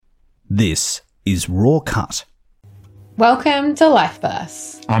This is Raw Cut. Welcome to Life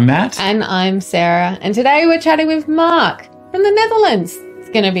Bursts. I'm Matt. And I'm Sarah. And today we're chatting with Mark from the Netherlands. It's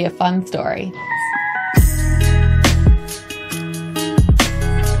going to be a fun story.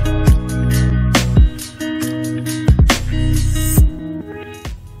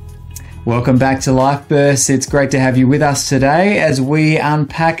 Welcome back to Life Bursts. It's great to have you with us today as we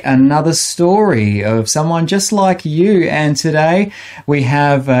unpack another story of someone just like you. And today we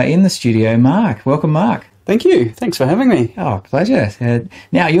have in the studio Mark. Welcome, Mark. Thank you. Thanks for having me. Oh, pleasure.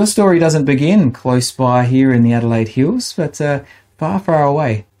 Now, your story doesn't begin close by here in the Adelaide Hills, but far, far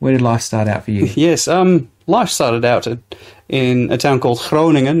away. Where did life start out for you? Yes, life started out in a town called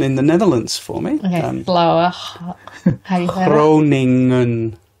Groningen in the Netherlands for me. Okay, slower. How do you say that?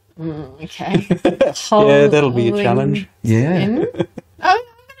 Groningen. Okay. Yeah, that'll be a challenge. Yeah. I'm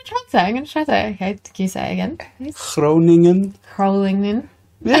going to try to say. Okay, can you say it again, please? Groningen. Groningen.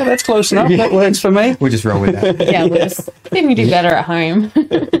 Yeah, that's close enough. That works for me. We'll just roll with that. Yeah, we'll just then you do better at home.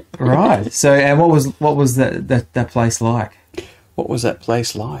 Right. So, and what was that place like? What was that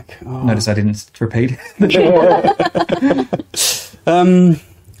place like? Oh. Notice I didn't repeat. Look,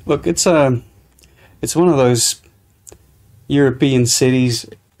 it's one of those European cities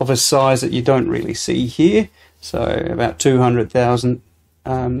of a size that you don't really see here. So about 200,000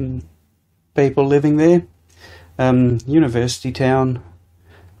 people living there. University town.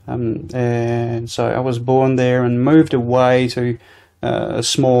 And so I was born there and moved away to a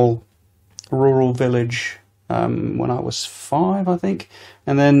small rural village when I was 5, I think.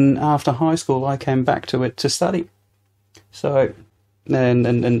 And then after high school, I came back to it to study. So,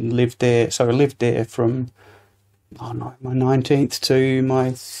 and lived there. So I lived there from my 19th to my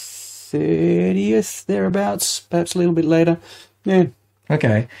 30th, thereabouts, perhaps a little bit later. Yeah.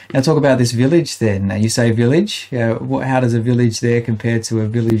 Okay. Now talk about this village then. Now you say village. How does a village there compare to a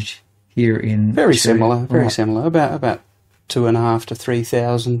village here in Very Australia? similar, very similar. About 2,500 to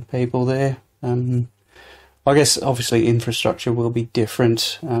 3,000 people there. I guess obviously infrastructure will be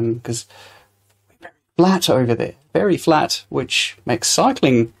different because we're flat over there, very flat, which makes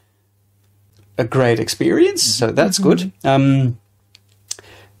cycling a great experience. So that's good.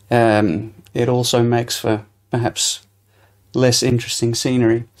 It also makes for perhaps less interesting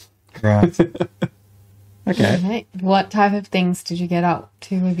scenery. Right. Okay. Okay. What type of things did you get up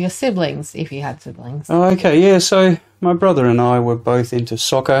to with your siblings, if you had siblings? Oh, okay, yeah. So my brother and I were both into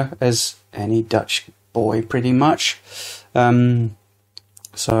soccer, as any Dutch boy pretty much. So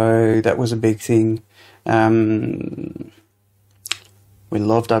that was a big thing. We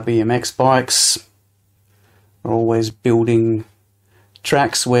loved our BMX bikes. We're always building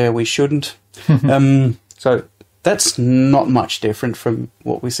tracks where we shouldn't. So that's not much different from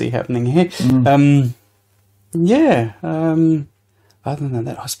what we see happening here. Other than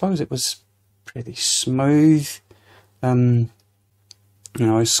that, I suppose it was pretty smooth.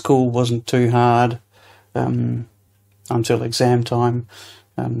 School wasn't too hard until exam time.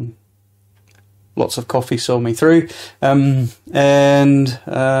 Lots of coffee saw me through. I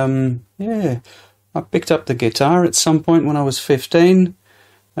picked up the guitar at some point when I was 15.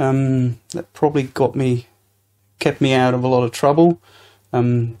 That probably kept me out of a lot of trouble.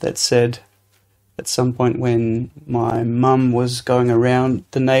 That said, at some point when my mum was going around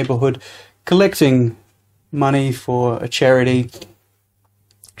the neighbourhood collecting money for a charity,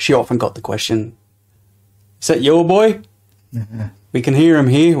 she often got the question, "Is that your boy? Mm-hmm. We can hear him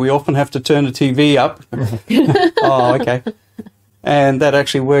here. We often have to turn the TV up." Oh, okay. And that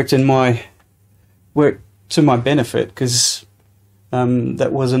actually worked to my benefit because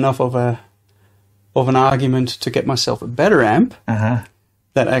that was enough of an argument to get myself a better amp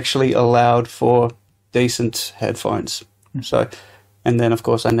that actually allowed for decent headphones. So, and then of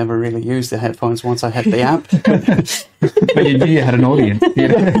course I never really used the headphones once I had the amp. But you knew you had an audience.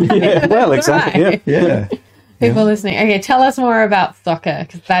 Yeah, well, exactly. Right. Yeah. People listening. Okay, tell us more about soccer,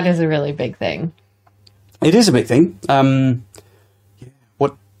 because that is a really big thing. It is a big thing.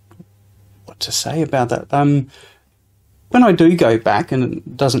 What to say about that? When I do go back, and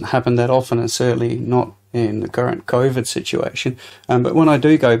it doesn't happen that often, and certainly not in the current COVID situation, but when I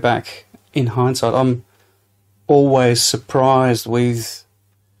do go back, in hindsight, I'm always surprised with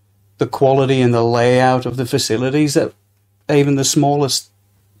the quality and the layout of the facilities that even the smallest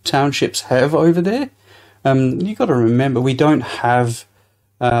townships have over there. You've got to remember, we don't have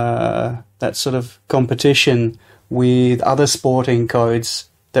that sort of competition with other sporting codes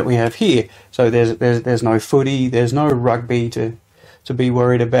that we have here. So there's no footy, there's no rugby to be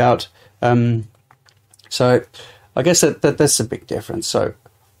worried about. So I guess that's a big difference. So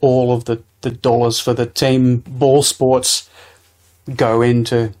all of the dollars for the team ball sports go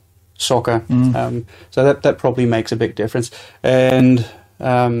into soccer. So that probably makes a big difference. And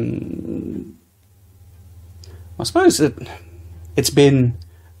I suppose it's been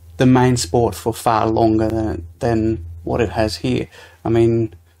the main sport for far longer than what it has here. I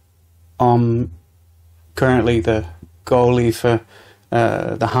mean, I'm currently the goalie for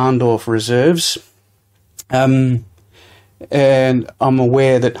the Harndorf reserves. And I'm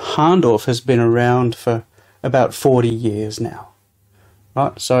aware that Harndorf has been around for about 40 years now.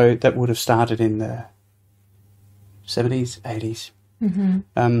 Right? So that would have started in the 70s, 80s.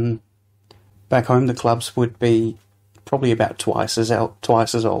 Back home, the clubs would be probably about twice as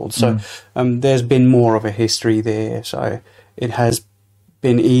old. So there's been more of a history there. So it has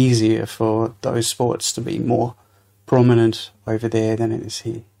been easier for those sports to be more prominent over there than it is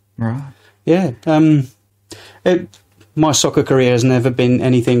here. Right. Yeah. My soccer career has never been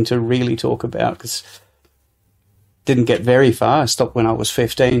anything to really talk about because didn't get very far. I stopped when I was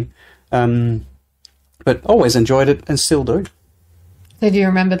 15. But always enjoyed it and still do. So do you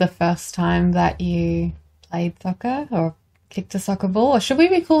remember the first time that you played soccer or kicked a soccer ball? Or should we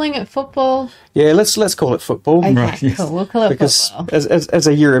be calling it football? Yeah, let's call it football. Okay, Right, yes. cool. We'll call it Because football. as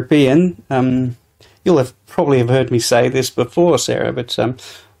a European, you'll probably have heard me say this before, Sarah, but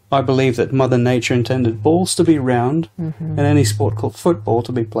I believe that Mother Nature intended balls to be round and any sport called football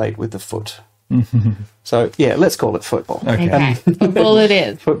to be played with the foot. So, yeah, let's call it football. Okay, football it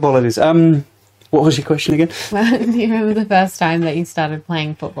is. Football it is. What was your question again? Well, do you remember the first time that you started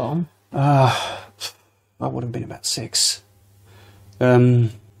playing football? I would have been about 6. The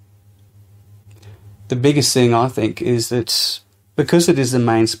biggest thing, I think, is that because it is the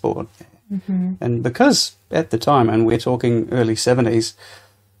main sport, and because at the time, and we're talking early 70s,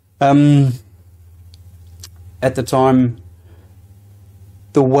 at the time,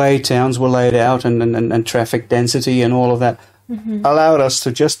 the way towns were laid out and traffic density and all of that allowed us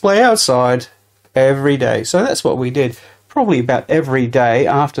to just play outside every day. So that's what we did, probably about every day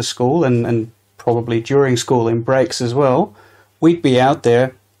after school and probably during school in breaks as well. We'd be out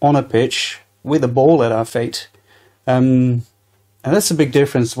there on a pitch with a ball at our feet. And that's a big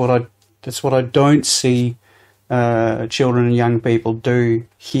difference. That's what I don't see children and young people do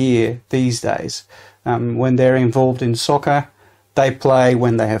here these days. When they're involved in soccer, they play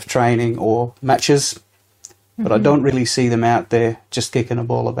when they have training or matches, but I don't really see them out there just kicking a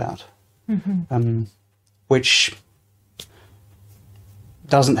ball about, which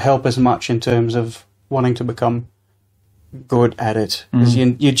doesn't help as much in terms of wanting to become good at it, because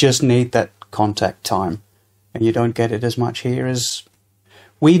you just need that contact time, and you don't get it as much here as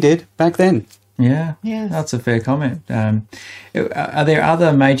we did back then. Yeah, Yes. that's a fair comment. Are there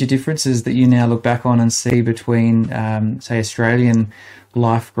other major differences that you now look back on and see between, say, Australian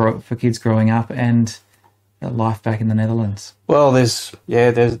life for kids growing up and life back in the Netherlands? Well,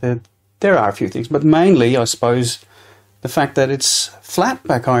 there are a few things, but mainly, I suppose, the fact that it's flat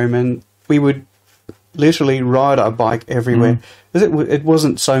back home, and we would literally ride our bike everywhere. It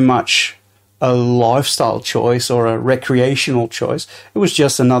wasn't so much a lifestyle choice or a recreational choice. It was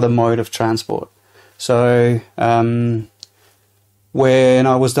just another mode of transport. So when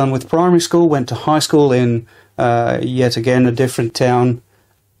I was done with primary school, went to high school in yet again a different town,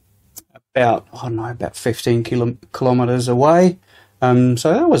 about 15 kilometres away. So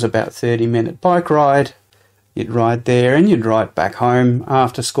that was about a 30-minute bike ride. You'd ride there and you'd ride back home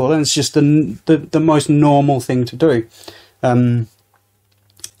after school, and it's just the most normal thing to do.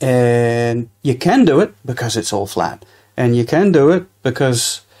 And you can do it because it's all flat, and you can do it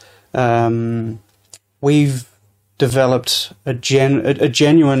because we've developed a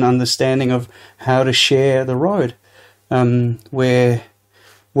genuine understanding of how to share the road, where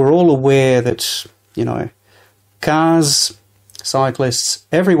we're all aware that, cars, cyclists,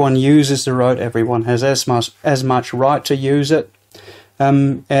 everyone uses the road, everyone has as much right to use it,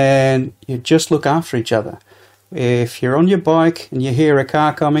 and you just look after each other. If you're on your bike and you hear a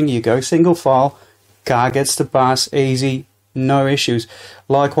car coming, you go single file, car gets to pass easy, no issues.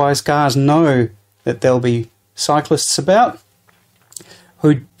 Likewise, cars know that there'll be cyclists about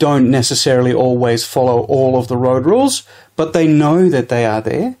who don't necessarily always follow all of the road rules, but they know that they are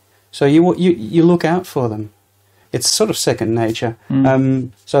there, so you look out for them. It's sort of second nature.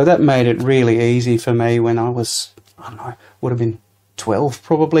 So that made it really easy for me when I was, would have been 12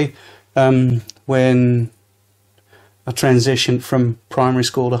 probably, when I transitioned from primary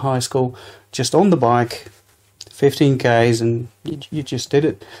school to high school, just on the bike, 15 Ks, and you just did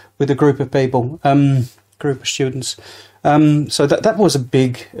it with a group of people, group of students. So that was a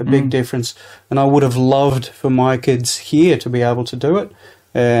big difference, and I would have loved for my kids here to be able to do it.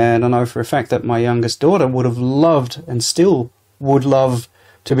 And I know for a fact that my youngest daughter would have loved and still would love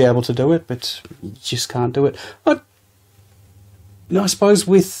to be able to do it, but you just can't do it. I suppose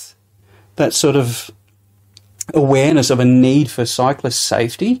with that sort of awareness of a need for cyclist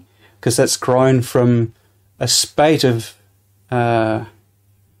safety, because that's grown from a spate of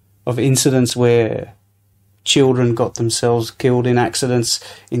incidents where children got themselves killed in accidents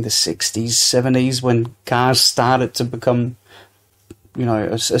in the 60s, 70s, when cars started to become,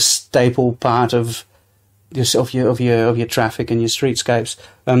 a staple part of your traffic and your streetscapes.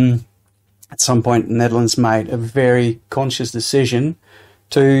 At some point, the Netherlands made a very conscious decision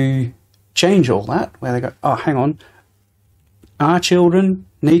to change all that, where they go, oh, hang on, our children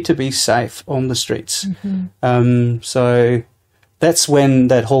need to be safe on the streets. So that's when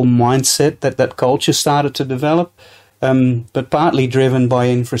that whole mindset, that culture started to develop, but partly driven by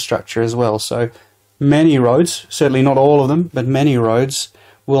infrastructure as well. So many roads, certainly not all of them, but many roads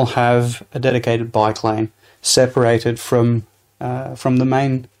will have a dedicated bike lane separated from the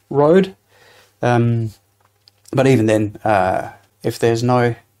main road. But even then, if there's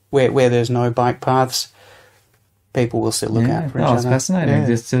where there's no bike paths, people will still look out for each other. It's fascinating. Yeah.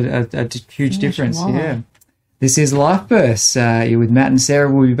 Just a huge difference. Yeah. This is Life Bursts. You're with Matt and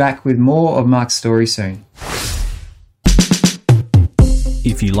Sarah. We'll be back with more of Mark's story soon.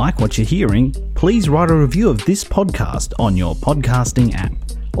 If you like what you're hearing, please write a review of this podcast on your podcasting app,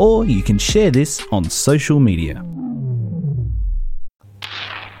 or you can share this on social media.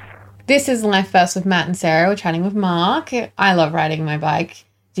 This is Life Bursts with Matt and Sarah. We're chatting with Mark. I love riding my bike.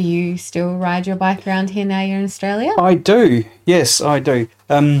 Do you still ride your bike around here now you're in Australia? I do. Yes, I do.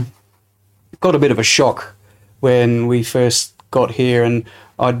 Got a bit of a shock when we first got here, and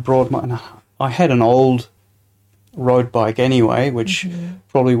I had an old road bike anyway, which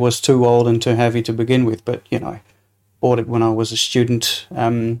probably was too old and too heavy to begin with, but, bought it when I was a student,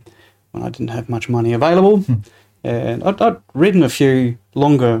 when I didn't have much money available. And I'd ridden a few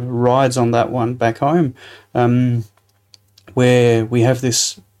longer rides on that one back home, where we have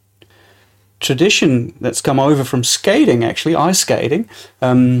this tradition that's come over from skating, actually, ice skating,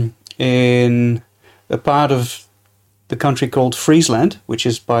 in a part of the country called Friesland, which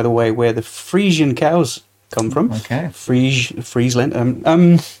is, by the way, where the Frisian cows come from. Okay. Friesland.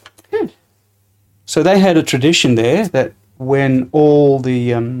 So they had a tradition there that when all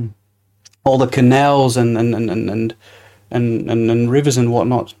the canals and rivers and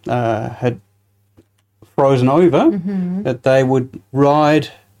whatnot had frozen over, that they would ride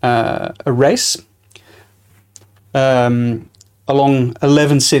a race along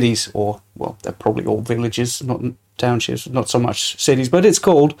 11 cities, they're probably all villages, not townships, not so much cities, but it's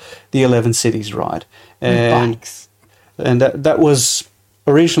called the 11 Cities Ride. And Bikes. And that was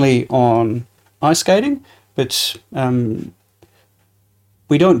originally on ice skating, but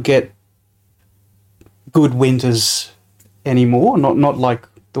we don't get good winters anymore, not like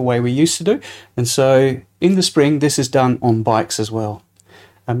the way we used to do. And so in the spring, this is done on bikes as well.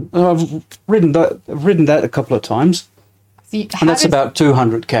 I've ridden that a couple of times, and that's about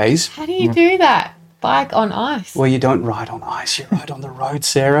 200 Ks. How do you do that? Bike on ice? Well, you don't ride on ice, you ride on the road,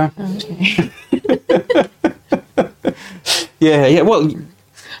 Sarah. Okay. Yeah, well...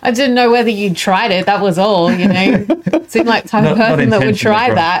 I didn't know whether you'd tried it. That was all, Seemed like the type of person that would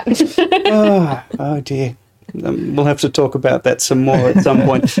try that. Oh dear. We'll have to talk about that some more at some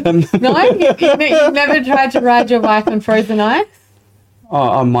point. No, you've never tried to ride your bike on frozen ice?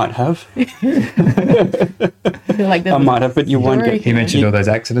 I might have. I feel like I might have, but you won't get... He mentioned all those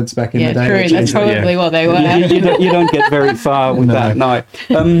accidents back in the day. True. That's probably what they were. You don't get very far with that, no.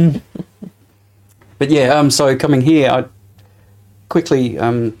 But yeah, so coming here, I quickly,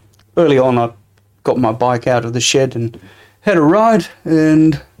 early on, I got my bike out of the shed and had a ride,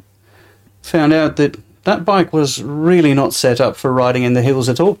 and found out that bike was really not set up for riding in the hills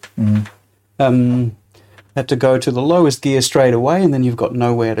at all. Had to go to the lowest gear straight away, and then you've got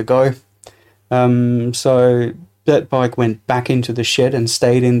nowhere to go. So that bike went back into the shed and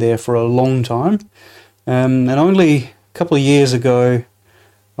stayed in there for a long time. And only a couple of years ago,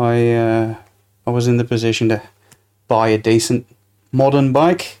 I was in the position to buy a decent modern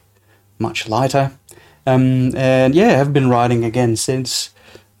bike, much lighter. And yeah, I've been riding again since.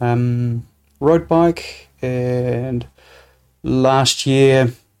 Road bike, and last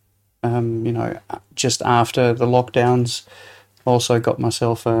year, just after the lockdowns, also got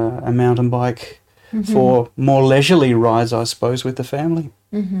myself a mountain bike for more leisurely rides, I suppose, with the family.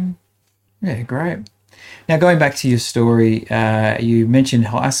 Yeah, great. Now, going back to your story, you mentioned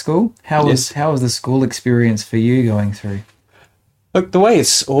high school. How was the school experience for you going through? Look, the way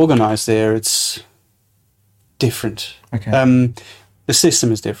it's organised there, it's different. Okay. The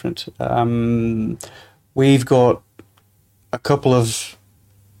system is different. We've got a couple of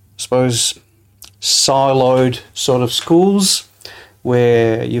suppose, siloed sort of schools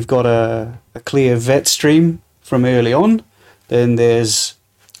where you've got a clear vet stream from early on, then there's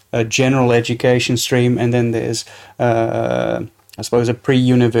a general education stream, and then there's, I suppose, a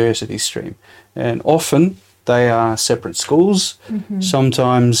pre-university stream. And often they are separate schools. Mm-hmm.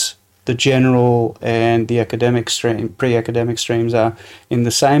 Sometimes the general and the academic stream, pre-academic streams are in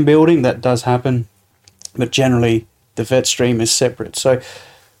the same building. That does happen, but generally the vet stream is separate. So,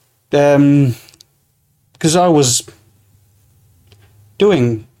 because I was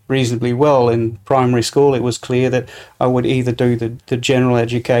doing reasonably well in primary school, it was clear that I would either do the general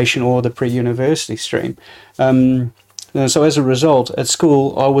education or the pre-university stream. So as a result, at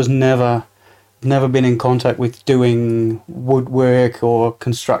school, I was never been in contact with doing woodwork or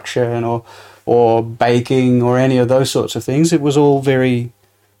construction or baking or any of those sorts of things. It was all very, I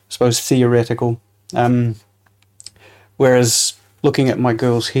suppose, theoretical. Whereas looking at my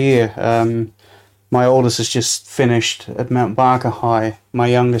girls here, my oldest has just finished at Mount Barker High. My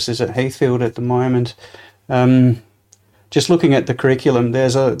youngest is at Heathfield at the moment. Just looking at the curriculum,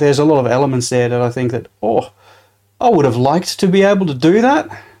 there's a lot of elements there that I think that, I would have liked to be able to do that.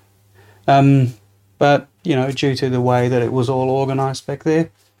 But, due to the way that it was all organised back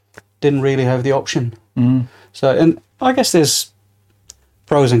there, didn't really have the option. Mm. So, and I guess there's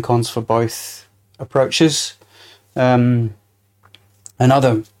pros and cons for both approaches. Another,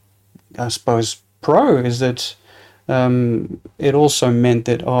 I suppose, pro is that it also meant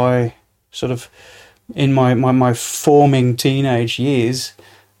that I sort of, in my forming teenage years,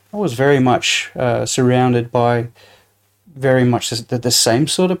 I was very much surrounded by very much the same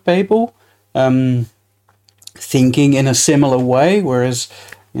sort of people, thinking in a similar way. Whereas,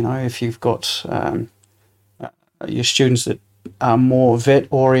 if you've got your students that are more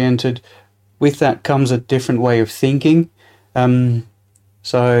vet-oriented, with that comes a different way of thinking.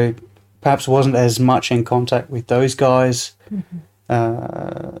 So perhaps wasn't as much in contact with those guys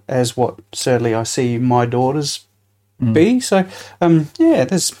as what certainly I see my daughters be. So,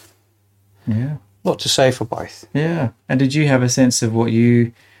 there's a lot to say for both. Yeah. And did you have a sense of what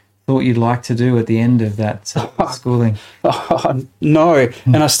you thought you'd like to do at the end of that schooling? No,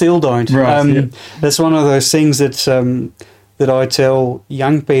 and I still don't. Right, That's one of those things that I tell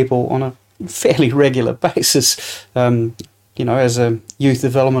young people on a fairly regular basis. As a youth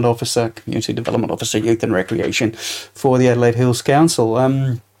development officer, community development officer, youth and recreation for the Adelaide Hills Council,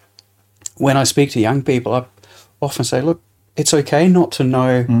 when I speak to young people, I often say, look, it's okay not to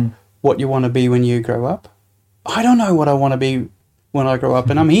know what you want to be when you grow up. I don't know what I want to be when I grow up,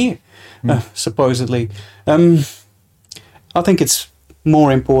 and I'm here, supposedly. I think it's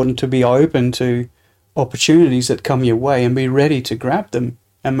more important to be open to opportunities that come your way and be ready to grab them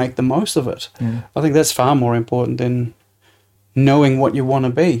and make the most of it. Yeah. I think that's far more important than knowing what you want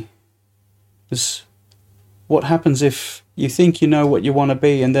to be. Because what happens if you think you know what you want to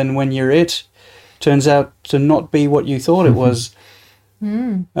be, and then when you're turns out to not be what you thought it was?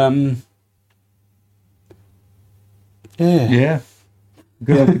 Yeah.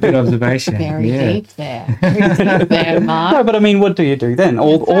 Good observation. Very deep there. Very deep there, Mark. No, but I mean, what do you do then?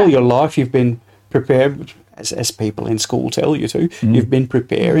 All your life you've been prepared, as people in school tell you to, you've been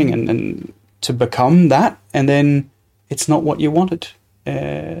preparing and to become that, and then it's not what you wanted.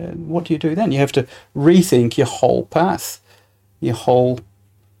 What do you do then? You have to rethink your whole path,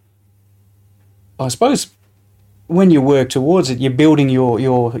 I suppose when you work towards it, you're building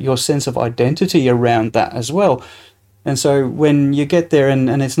your sense of identity around that as well. And so when you get there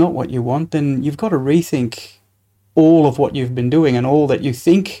and it's not what you want, then you've got to rethink all of what you've been doing and all that you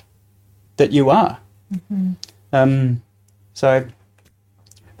think that you are. But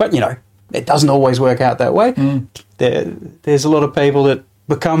it doesn't always work out that way. There's a lot of people that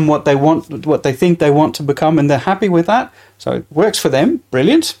become what they want, what they think they want to become, and they're happy with that. So it works for them,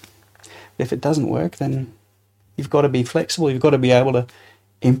 brilliant. If it doesn't work, then you've got to be flexible. You've got to be able to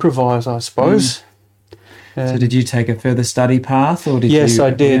improvise, I suppose. So did you take a further study path, or did you? Yes, I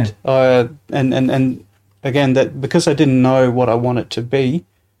did. Yeah. And again, that because I didn't know what I wanted to be,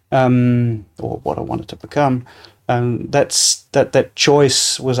 or what I wanted to become, that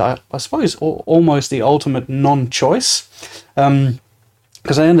choice was, I suppose, almost the ultimate non-choice,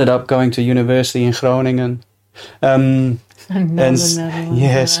 because I ended up going to university in Groningen.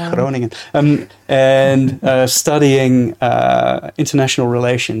 Yes, Groningen, and studying international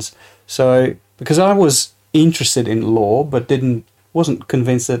relations. So because I was interested in law, but wasn't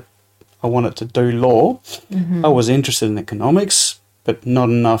convinced that I wanted to do law. I was interested in economics, but not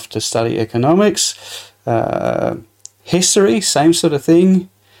enough to study economics. History, same sort of thing.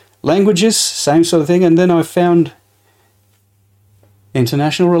 Languages, same sort of thing. And then I found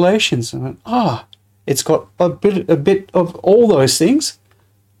international relations. I went, it's got a bit of all those things,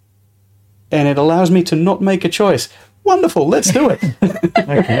 and it allows me to not make a choice. Wonderful, let's do it.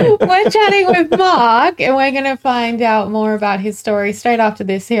 Okay. We're chatting with Mark, and we're going to find out more about his story straight after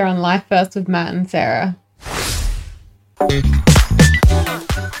this here on Life First with Matt and Sarah.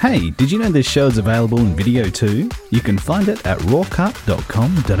 Hey, did you know this show is available in video too? You can find it at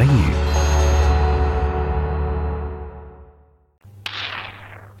rawcut.com.au.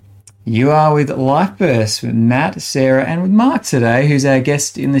 You are with Life Burst with Matt, Sarah, and with Mark today, who's our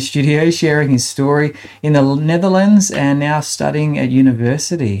guest in the studio, sharing his story in the Netherlands and now studying at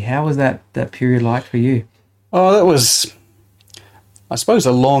university. How was that period like for you? Oh, that was, I suppose,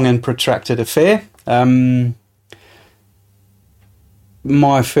 a long and protracted affair.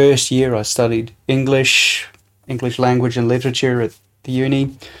 My first year, I studied English language and literature at the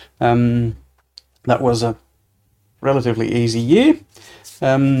uni. That was a relatively easy year.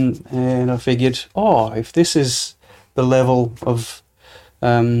 And I figured, if this is the level of,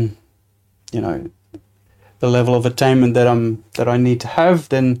 the level of attainment that I need to have,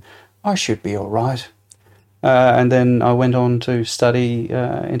 then I should be all right. And then I went on to study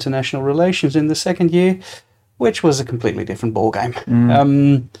international relations in the second year, which was a completely different ballgame.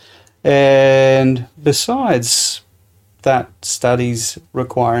 And besides that, studies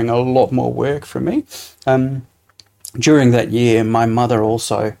requiring a lot more work from me. During that year, my mother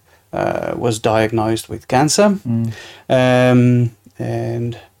also was diagnosed with cancer,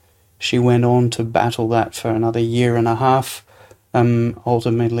 and she went on to battle that for another year and a half,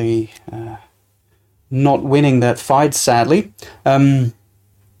 ultimately not winning that fight, sadly,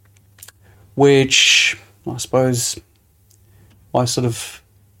 which I suppose I sort of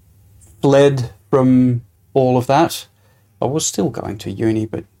fled from all of that. I was still going to uni,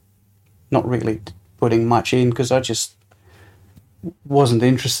 but not really putting much in because I just wasn't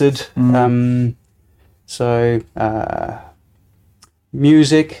interested. So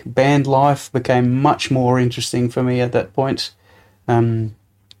music, band life became much more interesting for me at that point. So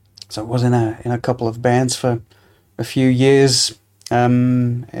I was in a couple of bands for a few years,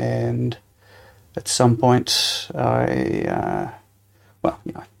 and at some point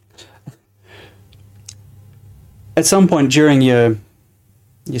at some point during your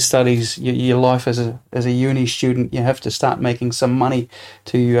studies, your life as a uni student, you have to start making some money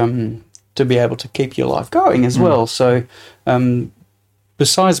to be able to keep your life going as well. So,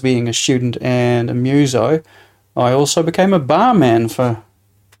 besides being a student and a muso, I also became a barman for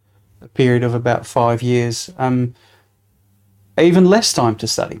a period of about 5 years. Even less time to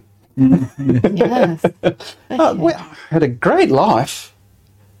study. Yes. I had a great life,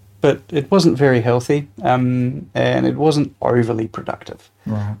 but it wasn't very healthy, and it wasn't overly productive.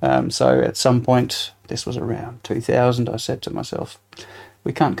 Right. So at some point, this was around 2000, I said to myself,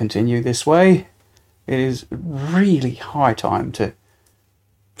 we can't continue this way. It is really high time to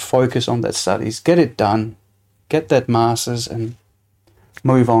focus on that studies, get it done, get that master's and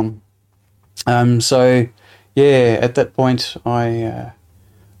move on. So yeah, at that point, I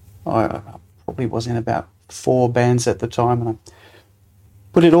probably was in about 4 bands at the time, and I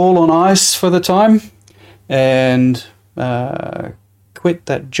put it all on ice for the time, and quit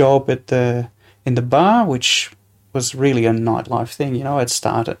that job in the bar, which was really a nightlife thing. You know, I'd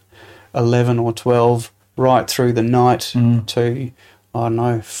start at 11 or 12 right through the night to, I don't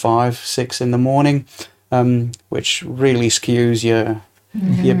know, 5, 6 in the morning, which really skews your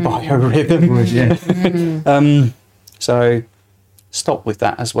biorhythm. So stopped with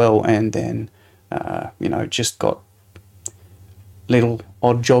that as well, and then just got little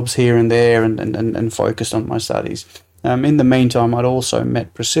odd jobs here and there, and focused on my studies. In the meantime, I'd also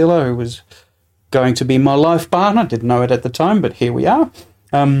met Priscilla, who was going to be my life partner. Didn't know it at the time, but here we are.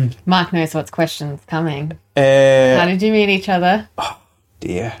 Mark knows what's questions coming. How did you meet each other? Oh,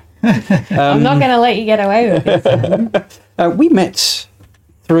 dear. I'm not going to let you get away with this. We met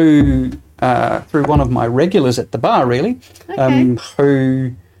through one of my regulars at the bar, really,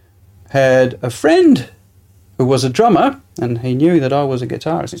 who had a friend who was a drummer, and he knew that I was a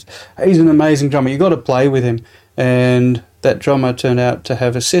guitarist. He's an amazing drummer. You got to play with him. And that drummer turned out to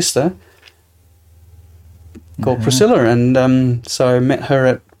have a sister called Priscilla, and so I met her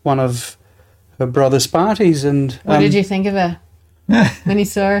at one of her brother's parties. And what did you think of her when you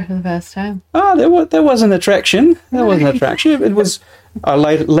saw her for the first time? There was an attraction. There was an attraction. It was. I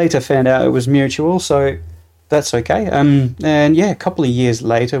later found out it was mutual, so that's okay. And yeah, a couple of years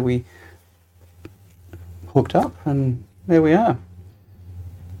later, we hooked up, and there we are.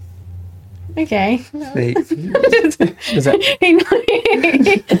 Okay. Is that,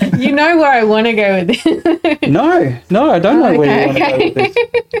 You know where I want to go with this. No, I don't know where you want to go with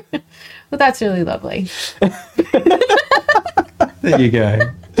this. Well, that's really lovely. there you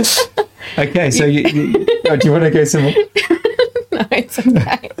go. Okay, so do you want to go some more? No, it's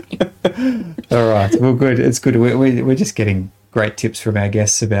okay. All right. Well, good. It's good. We're just getting great tips from our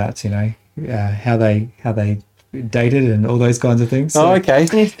guests about how they dated and all those kinds of things. So. Oh, okay.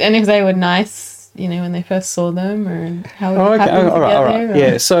 And if they were nice, when they first saw them, or how it happened to All right. get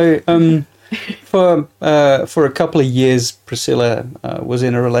there. Yeah. So, for a couple of years, Priscilla was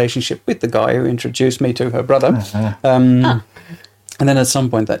in a relationship with the guy who introduced me to her brother. Uh-huh. And then at some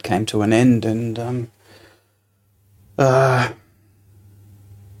point that came to an end, and I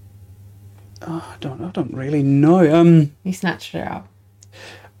don't really know. You snatched her up.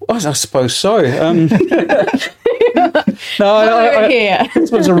 I suppose so. Over here.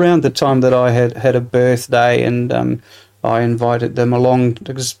 This was around the time that I had a birthday, and I invited them along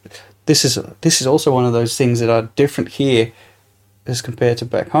because this is also one of those things that are different here as compared to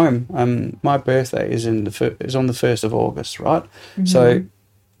back home. My birthday is on the 1st of August, right? Mm-hmm. So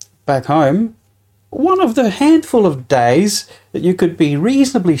back home, one of the handful of days that you could be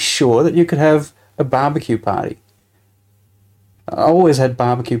reasonably sure that you could have a barbecue party. I always had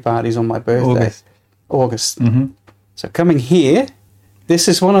barbecue parties on my birthday. August. Mm-hmm. So coming here, this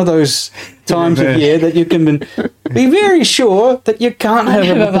is one of those times of year that you can be very sure that you can't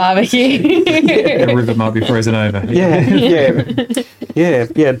have a barbecue. The river might be frozen over. Yeah.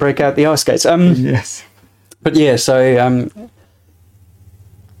 Break out the ice skates. Yes. But yeah, so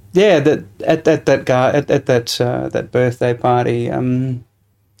that birthday party,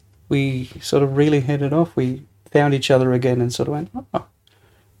 we sort of really hit it off. We found each other again and sort of went, oh, I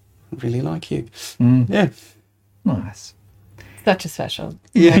really like you. Mm. Yeah. Nice. Such a special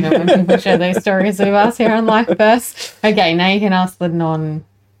moment when people share those stories with us here on Life Burst. Okay, now you can ask the non.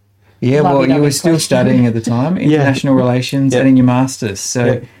 Yeah, well, you were still studying at the time, international relations, and in your masters.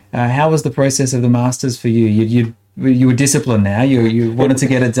 So, how was the process of the masters for you? You were disciplined now. You wanted to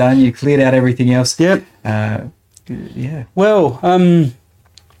get it done. You cleared out everything else. Yep. Yeah. Well,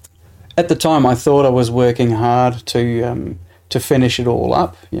 at the time, I thought I was working hard to finish it all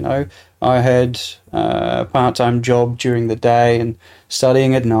up. I had a part-time job during the day and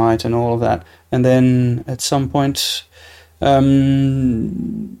studying at night and all of that. And then at some point,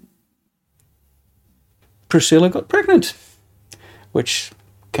 Priscilla got pregnant, which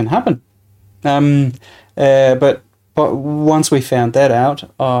can happen. But once we found that out,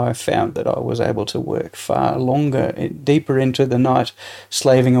 I found that I was able to work far longer, deeper into the night,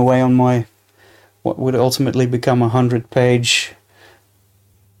 slaving away on what would ultimately become a 100-page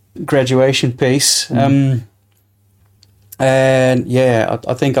graduation piece. And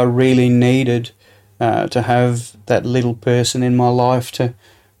I think I really needed to have that little person in my life to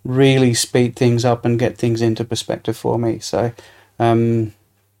really speed things up and get things into perspective for me. So thanks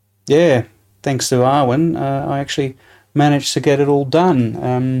to Arwen, I actually managed to get it all done.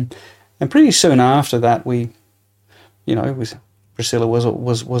 And pretty soon after that, Priscilla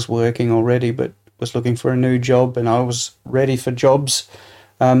was working already, but was looking for a new job, and I was ready for jobs.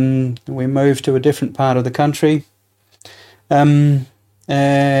 We moved to a different part of the country, and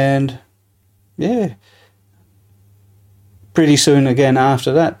pretty soon again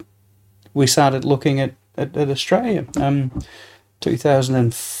after that, we started looking at Australia.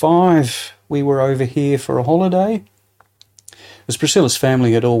 2005, we were over here for a holiday, because Priscilla's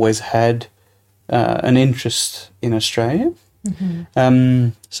family had always had an interest in Australia. Mm-hmm.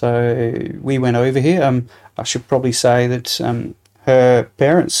 So we went over here. I should probably say that her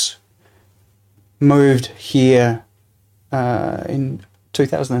parents moved here in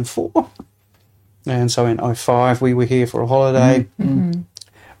 2004. And so in 2005, we were here for a holiday. Mm-hmm.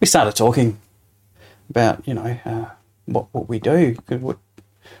 We started talking about, what we do.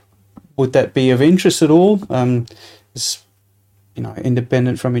 Would that be of interest at all?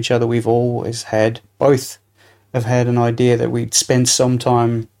 Independent from each other, we've always both have had an idea that we'd spend some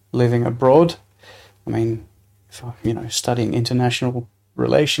time living abroad. I mean, studying international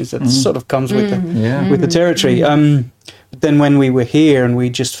relations, that sort of comes with the territory. But then when we were here and we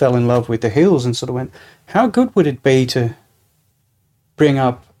just fell in love with the hills and sort of went, how good would it be to bring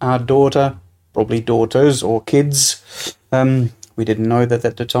up our daughter, probably daughters or kids? We didn't know that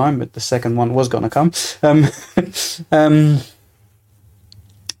at the time, but the second one was going to come.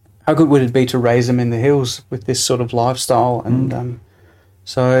 How good would it be to raise them in the hills with this sort of lifestyle? And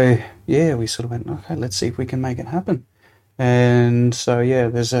so we sort of went, okay, let's see if we can make it happen. And so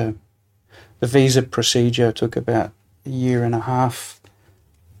the visa procedure took about a year and a half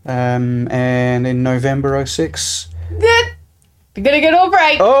And in November 06... We're going to get all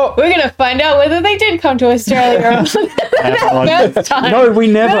break. Oh. We're going to find out whether they did come to Australia or not. That first time. No, we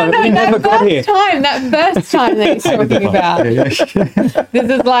never got here. That first time that he's talking about. This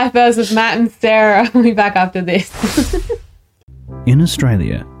is Life Bursts with Matt and Sarah. We'll be back after this. In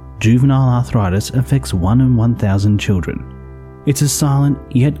Australia, juvenile arthritis affects 1 in 1,000 children. It's a silent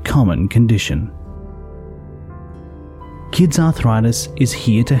yet common condition. Kids Arthritis is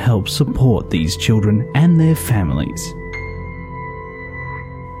here to help support these children and their families.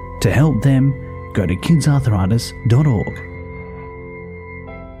 To help them, go to kidsarthritis.org.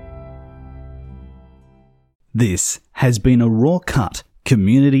 This has been a Raw Cut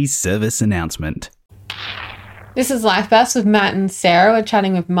community service announcement. This is Life Bursts with Matt and Sarah. We're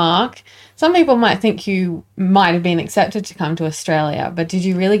chatting with Mark. Some people might think you might have been accepted to come to Australia, but did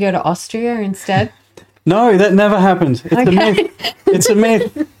you really go to Austria instead? No, that never happened. It's a myth. It's a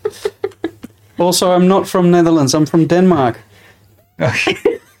myth. Also, I'm not from Netherlands. I'm from Denmark.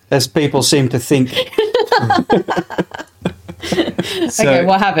 As people seem to think. Okay,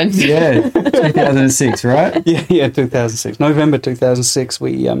 what happened? Yeah, 2006, right? Yeah, 2006. November 2006,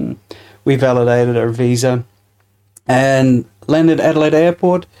 we validated our visa and landed at Adelaide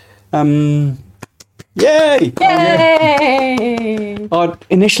Airport. Yay! Yay!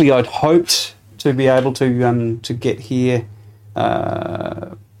 I'd hoped to be able to get here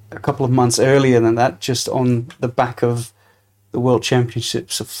a couple of months earlier than that, just on the back of the World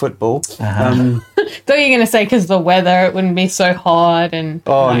Championships of football. Thought you were going to say because the weather, it wouldn't be so hot. And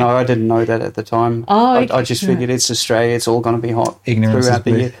no, I didn't know that at the time. Oh, I just figured it's Australia, it's all going to be hot Ignorance throughout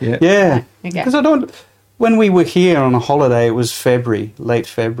the year. Yeah. Okay. Because when we were here on a holiday, it was February, late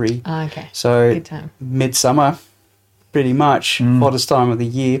February. Oh, okay. So Good time. midsummer, pretty much, hottest time of the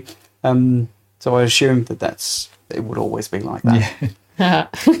year. So I assumed it would always be like that. Yeah.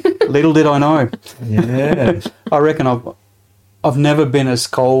 Little did I know. Yeah. I reckon I've never been as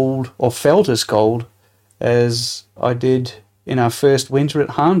cold or felt as cold as I did in our first winter at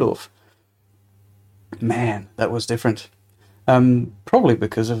Harndorf. Man, that was different. Probably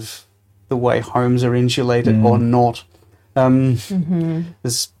because of the way homes are insulated or not. At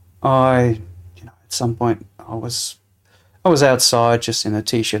some point I was outside just in a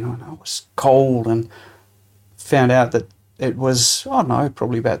t-shirt and I was cold and found out that it was, I don't know,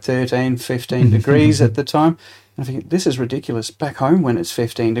 probably about 13, 15 degrees at the time. And I think, this is ridiculous. Back home when it's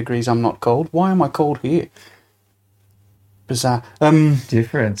 15 degrees, I'm not cold. Why am I cold here? Bizarre.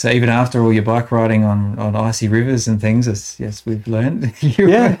 Different. So even after all your bike riding on icy rivers and things, as yes, we've learned,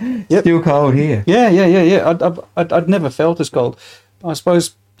 you're still cold here. Yeah. I'd never felt as cold. I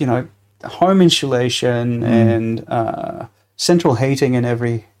suppose, home insulation and central heating in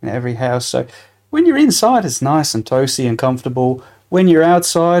every house. So when you're inside, it's nice and toasty and comfortable. When you're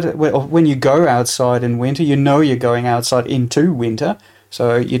outside, or when you go outside in winter, you're going outside into winter,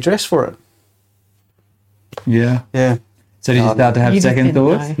 so you dress for it. Yeah. Yeah. So did you start to have second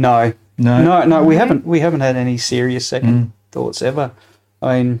thoughts? No. No. We haven't had any serious second thoughts ever.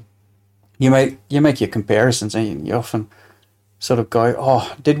 I mean, you make your comparisons, and you often sort of go,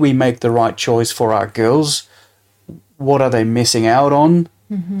 "Oh, did we make the right choice for our girls? What are they missing out on?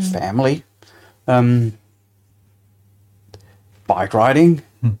 Family, bike riding,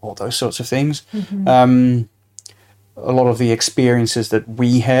 all those sorts of things. A lot of the experiences that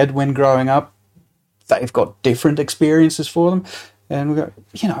we had when growing up, they've got different experiences for them." And we go,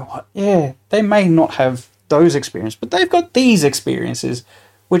 you know what? Yeah, they may not have those experiences, but they've got these experiences,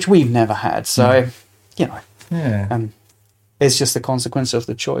 which we've never had. So, it's just the consequence of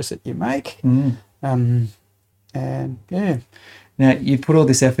the choice that you make. And yeah. Now, you put all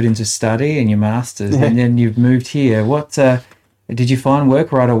this effort into study and your masters, and then you've moved here. What did you find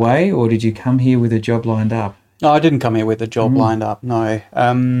work right away, or did you come here with a job lined up? No, I didn't come here with a job lined up. No,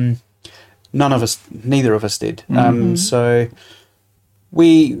 neither of us did. So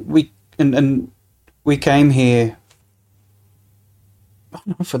we came here, I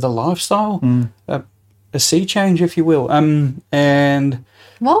don't know, for the lifestyle, a sea change, if you will. And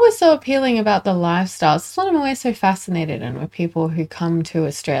what was so appealing about the lifestyle? It's what I'm always so fascinated in with people who come to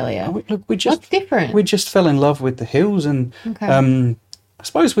Australia. What's different? We just fell in love with the hills, and I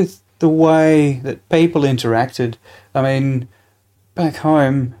suppose with the way that people interacted. I mean, back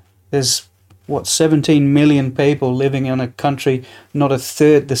home, there's 17 million people living in a country not a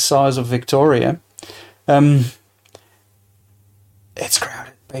third the size of Victoria. It's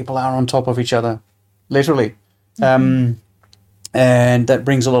crowded. People are on top of each other, literally. And that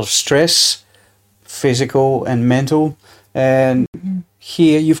brings a lot of stress, physical and mental. And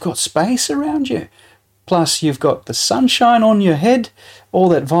here you've got space around you. plus you've got the sunshine on your head, all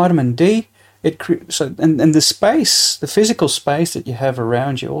that vitamin D. And the space, the physical space that you have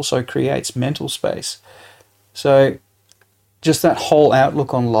around you also creates mental space. So just that whole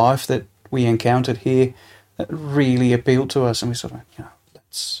outlook on life that we encountered here, that really appealed to us, and we sort of,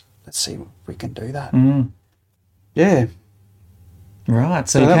 let's see if we can do that. Yeah. Right,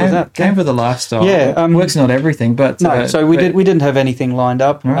 so that was you that. came for the lifestyle. Yeah, work's not everything, but no. So we didn't have anything lined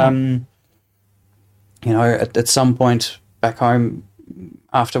up. Right. At some point back home,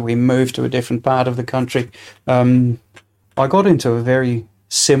 after we moved to a different part of the country, I got into a very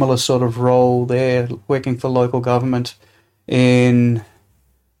similar sort of role there, working for local government in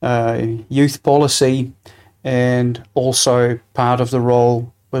youth policy, and also part of the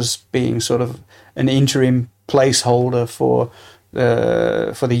role was being sort of an interim placeholder for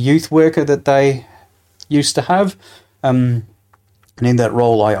the youth worker that they used to have. And in that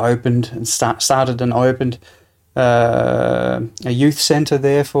role, I opened and started and opened a youth centre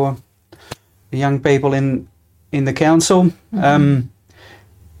there for young people in the council. I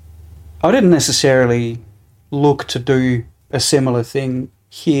didn't necessarily look to do a similar thing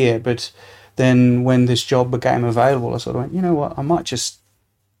here, but then when this job became available, I sort of went, you know what, I might just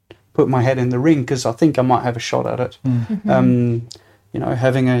put my head in the ring because I think I might have a shot at it.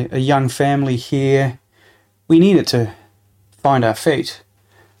 Having a young family here, we needed to find our feet.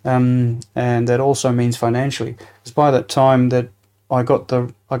 And that also means financially. Because by that time that I got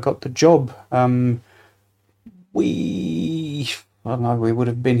the job, we would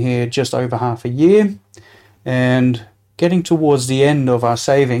have been here just over half a year, and getting towards the end of our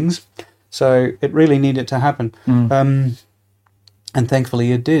savings. So it really needed to happen, and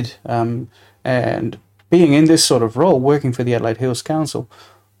thankfully it did. And being in this sort of role, working for the Adelaide Hills Council,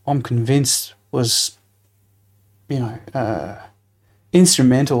 I'm convinced was,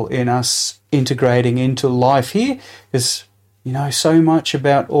 instrumental in us integrating into life here, because so much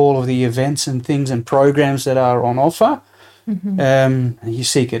about all of the events and things and programs that are on offer. And you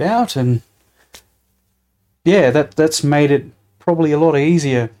seek it out, and that's made it probably a lot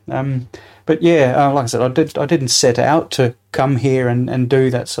easier. But like I said, I didn't set out to come here and do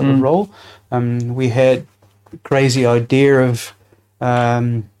that sort of role. We had a crazy idea of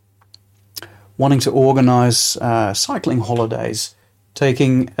wanting to organise cycling holidays,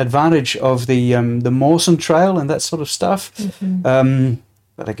 taking advantage of the Mawson Trail and that sort of stuff.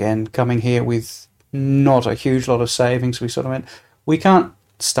 But again, coming here with not a huge lot of savings, we sort of went, we can't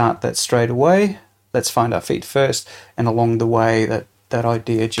start that straight away. Let's find our feet first. And along the way, that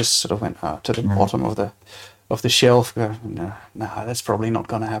idea just sort of went to the bottom of the shelf. No, that's probably not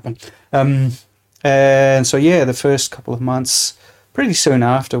going to happen. And so the first couple of months, pretty soon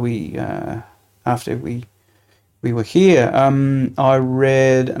after we were here, I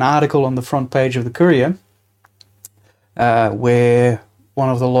read an article on the front page of the Courier where one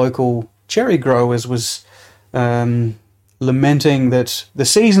of the local cherry growers was lamenting that the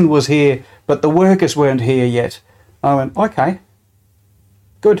season was here, but the workers weren't here yet. I went, okay,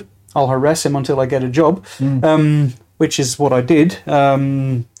 good. I'll harass him until I get a job, which is what I did.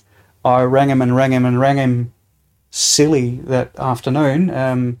 I rang him silly that afternoon,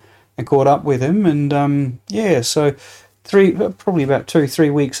 and caught up with him, and so probably about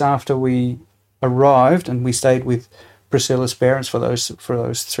 2-3 weeks after we arrived, and we stayed with Priscilla's parents for those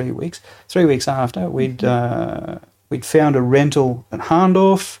 3 weeks. 3 weeks after, we'd found a rental at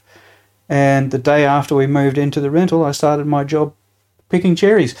Harndorf, and the day after we moved into the rental, I started my job picking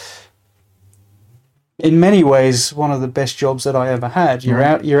cherries. In many ways, one of the best jobs that I ever had.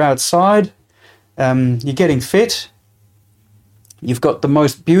 You're outside, you're getting fit. You've got the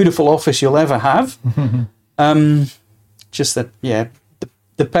most beautiful office you'll ever have. Just that,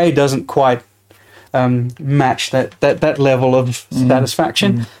 the pay doesn't quite match that level of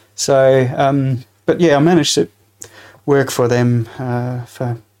satisfaction. So, but I managed to work for them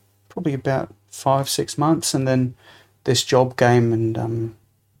for probably about 5-6 months, and then this job came, and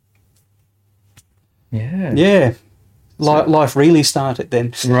life really started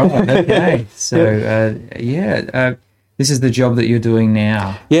then. Right. Okay. So this is the job that you're doing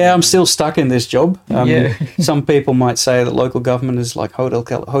now. Yeah, I'm still stuck in this job. Some people might say that local government is like Hotel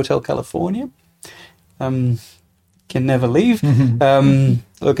California. Can never leave.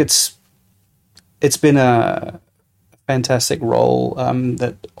 Look, it's been a fantastic role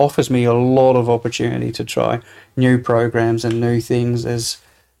that offers me a lot of opportunity to try new programs and new things.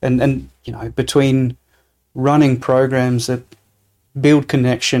 And between running programs that build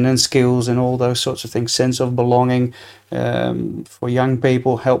connection and skills and all those sorts of things, sense of belonging for young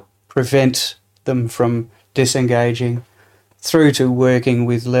people, help prevent them from disengaging, through to working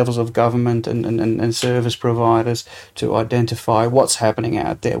with levels of government and service providers to identify what's happening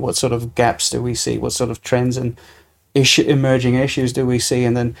out there, what sort of gaps do we see, what sort of trends and emerging issues do we see,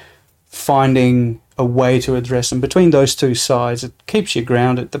 and then finding a way to address them. Between those two sides, it keeps you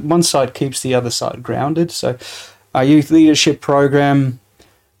grounded. One side keeps the other side grounded. So our youth leadership program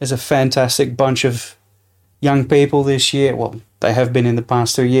is a fantastic bunch of young people this year. Well, they have been in the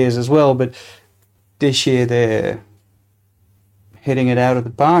past 2 years as well, but this year they're hitting it out of the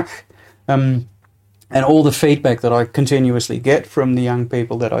park. And all the feedback that I continuously get from the young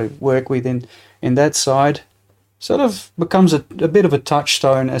people that I work with in that side sort of becomes a bit of a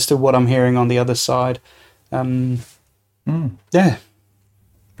touchstone as to what I'm hearing on the other side. Yeah.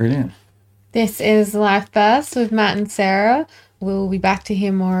 Brilliant. This is Life Burst with Matt and Sarah. We'll be back to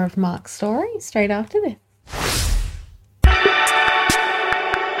hear more of Mark's story straight after this.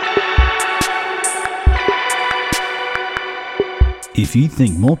 If you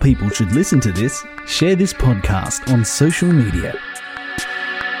think more people should listen to this, share this podcast on social media.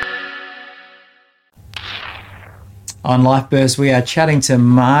 On Life Burst, we are chatting to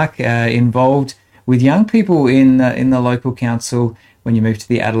Mark, involved with young people in the local council when you moved to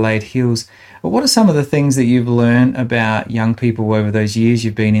the Adelaide Hills. What are some of the things that you've learned about young people over those years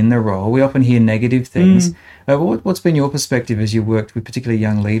you've been in the role? We often hear negative things. What's been your perspective as you worked with particularly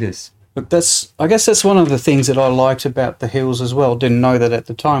young leaders? Look, I guess that's one of the things that I liked about the Hills as well. Didn't know that at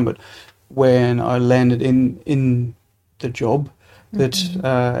the time, but when I landed in the job, that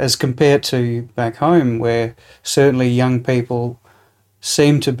as compared to back home, where certainly young people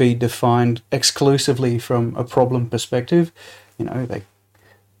seem to be defined exclusively from a problem perspective, you know,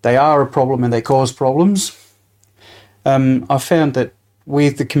 they are a problem and they cause problems. I found that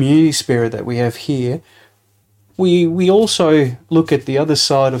with the community spirit that we have here, we also look at the other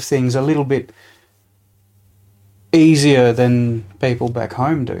side of things a little bit easier than people back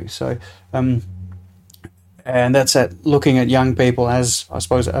home do. So, and that's at looking at young people as, I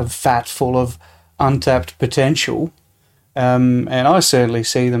suppose, a vat full of untapped potential. And I certainly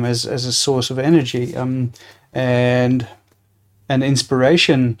see them as a source of energy and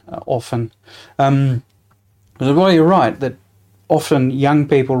inspiration often. But well, you're right, that often young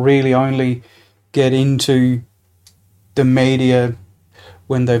people really only get into the media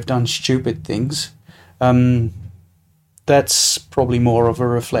when they've done stupid things. That's probably more of a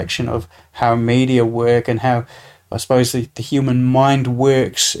reflection of how media work and how, I suppose, the human mind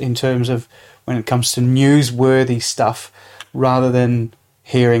works in terms of when it comes to newsworthy stuff rather than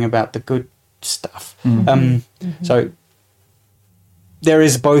hearing about the good stuff. So there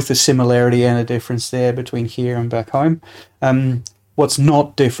is both a similarity and a difference there between here and back home. What's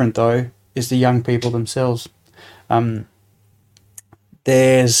not different, though, is the young people themselves.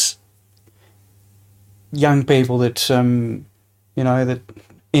 There's young people that that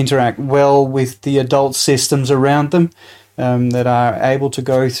interact well with the adult systems around them, that are able to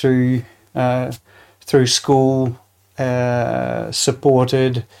go through school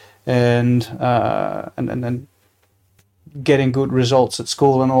supported and getting good results at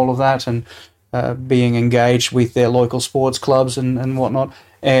school and all of that, and being engaged with their local sports clubs and whatnot.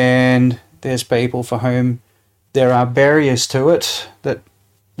 And there's people for whom there are barriers to it that,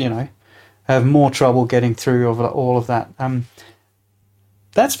 have more trouble getting through over all of that.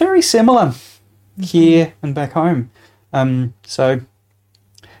 That's very similar here and back home. So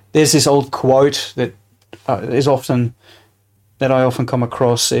there's this old quote that I often come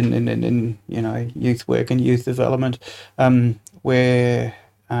across in youth work and youth development, where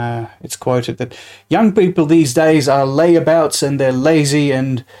it's quoted that young people these days are layabouts and they're lazy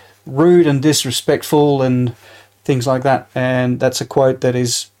and rude and disrespectful and things like that. And that's a quote that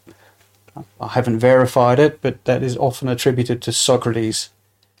is, I haven't verified it, but that is often attributed to Socrates.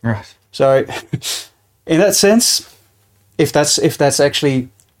 Right. So in that sense, if that's actually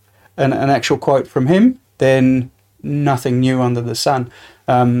an actual quote from him, then nothing new under the sun.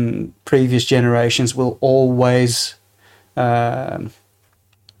 Previous generations will always have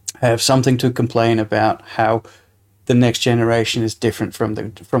something to complain about how the next generation is different from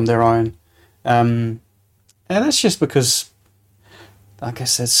their own. And that's just because I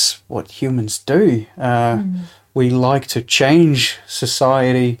guess that's what humans do. We like to change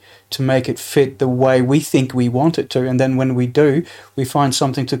society to make it fit the way we think we want it to. And then when we do, we find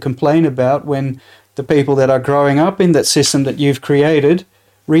something to complain about when the people that are growing up in that system that you've created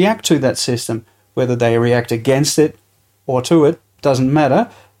react to that system. Whether they react against it or to it, doesn't matter.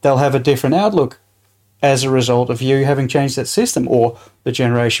 They'll have a different outlook as a result of you having changed that system or the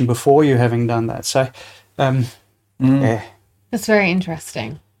generation before you having done that. So, yeah. That's very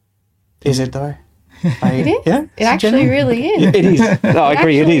interesting. Is it though? It is. Yeah, It actually really is. it is. No, I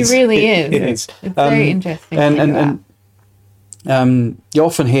agree. It actually is. really is. It is. It's very interesting. to think about. And you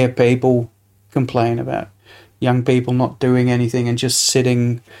often hear people complain about young people not doing anything and just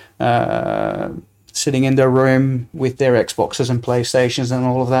sitting in their room with their Xboxes and PlayStations and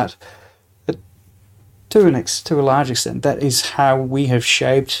all of that. But to a large extent, that is how we have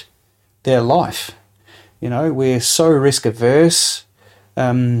shaped their life. You know, we're so risk averse,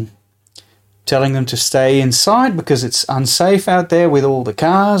 telling them to stay inside because it's unsafe out there with all the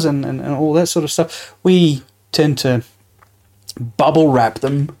cars and all that sort of stuff. We tend to bubble wrap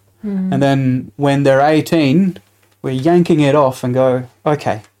them, and then when they're 18, we're yanking it off and go,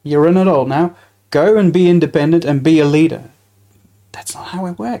 okay, you're an adult now, go and be independent and be a leader. That's not how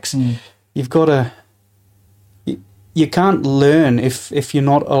it works. You've got to, you can't learn if you're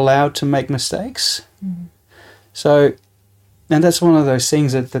not allowed to make mistakes. So, and that's one of those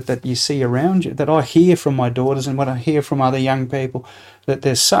things that you see around you, that I hear from my daughters and what I hear from other young people, that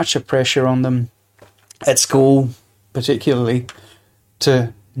there's such a pressure on them at school, particularly,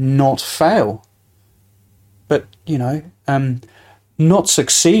 to not fail. But, you know, not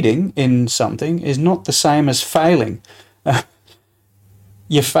succeeding in something is not the same as failing.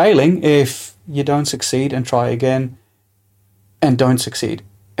 You're failing if you don't succeed and try again and don't succeed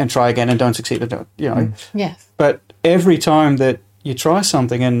and try again and don't succeed. You know. Yes. But every time that you try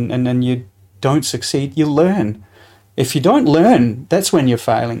something and then you don't succeed, you learn. If you don't learn, that's when you're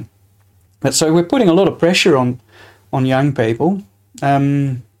failing. But so we're putting a lot of pressure on young people.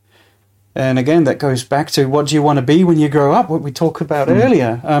 And again, that goes back to what do you want to be when you grow up, what we talked about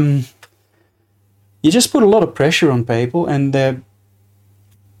earlier. You just put a lot of pressure on people, and they're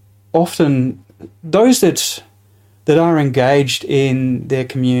often those that are engaged in their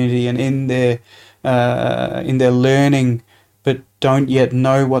community and in their learning, but don't yet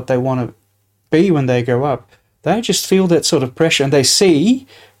know what they want to be when they grow up. They just feel that sort of pressure, and they see,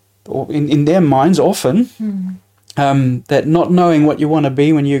 or in their minds often, that not knowing what you want to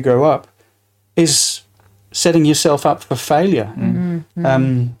be when you grow up is setting yourself up for failure.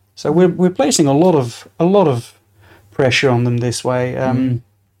 So we're placing a lot of pressure on them this way,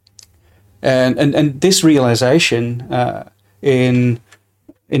 and this realization in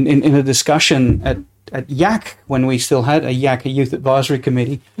a discussion at YAC, when we still had a YAC, a Youth Advisory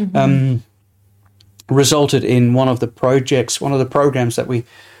Committee, resulted in one of the programs that we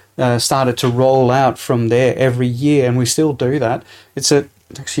started to roll out from there every year, and we still do that. It's a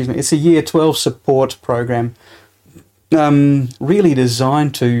Year 12 support program, really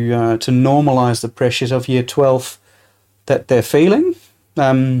designed to normalise the pressures of Year 12 that they're feeling.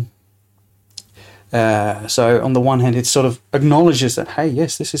 So on the one hand, it sort of acknowledges that, hey,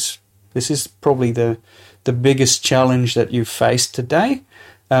 yes, this is probably the biggest challenge that you've faced today.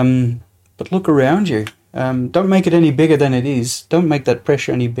 But look around you. Don't make it any bigger than it is. Don't make that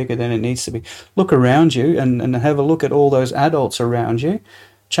pressure any bigger than it needs to be. Look around you and have a look at all those adults around you.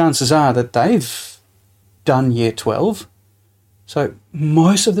 Chances are that they've done Year 12. So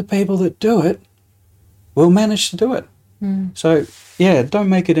most of the people that do it will manage to do it. So, yeah, don't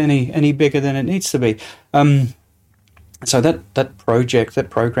make it any bigger than it needs to be. So that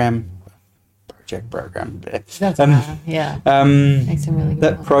program. That's yeah. Makes some really good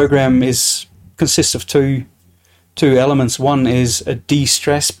that ones. program consists of two elements. One is a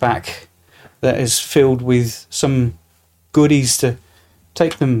de-stress pack that is filled with some goodies to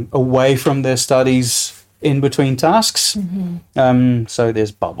take them away from their studies in between tasks. So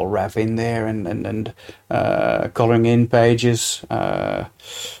there's bubble wrap in there and colouring in pages,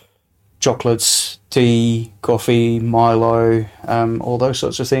 chocolates, tea, coffee, Milo, all those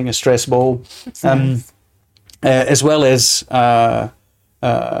sorts of things, a stress ball, as well as a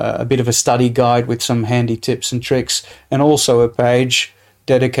bit of a study guide with some handy tips and tricks, and also a page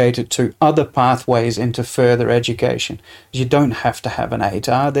dedicated to other pathways into further education. You don't have to have an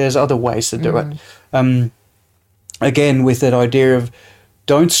ATAR. There's other ways to do it. Again, with that idea of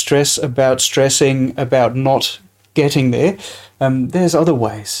don't stress about stressing about not getting there. There's other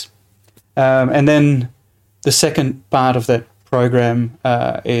ways. And then the second part of that program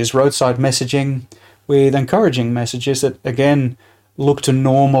is roadside messaging with encouraging messages that, again, look to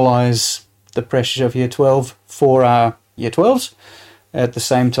normalise the pressures of Year 12 for our Year 12s. At the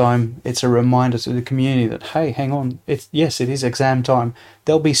same time, it's a reminder to the community that, hey, hang on, it is exam time.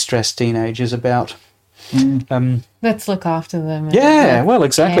 There'll be stressed teenagers about. Let's look after them. And well,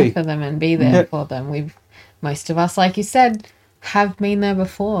 exactly. care for them and be there for them. Most of us, like you said, have been there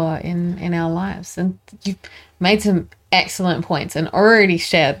before in our lives. And you've made some excellent points and already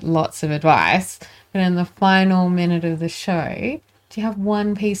shared lots of advice. But in the final minute of the show, Do you have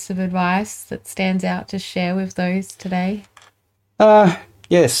one piece of advice that stands out to share with those today?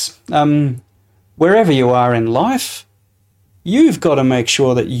 Yes. Wherever you are in life, you've got to make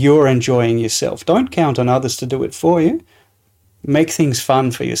sure that you're enjoying yourself. Don't count on others to do it for you. Make things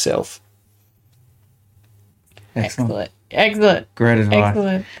fun for yourself. Excellent. Excellent. Great advice.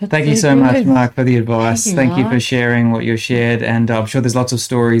 Excellent. Thank you so much, Mark, for the advice. Thank you for sharing what you shared. And I'm sure there's lots of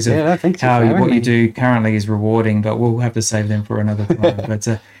stories of how what you do currently is rewarding, but we'll have to save them for another time.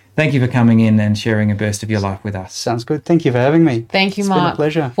 But thank you for coming in and sharing a burst of your life with us. Sounds good. Thank you for having me. Thank you, It's Mark, been a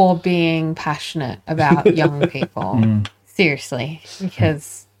pleasure. for being passionate about young people. Seriously,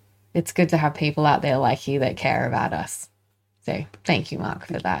 because it's good to have people out there like you that care about us. So thank you, Mark,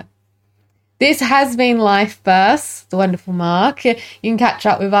 for that. This has been Life Bursts, the wonderful Mark. You can catch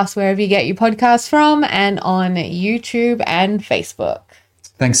up with us wherever you get your podcasts from and on YouTube and Facebook.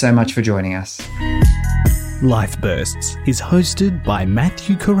 Thanks so much for joining us. Life Bursts is hosted by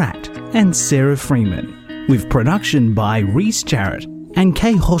Matthew Karat and Sarah Freeman, with production by Reese Jarrett and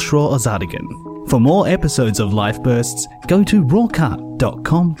Kay Hoshraw Ozadigan. For more episodes of Life Bursts, go to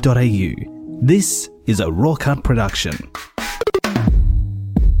rawcut.com.au. This is a Rawcut production.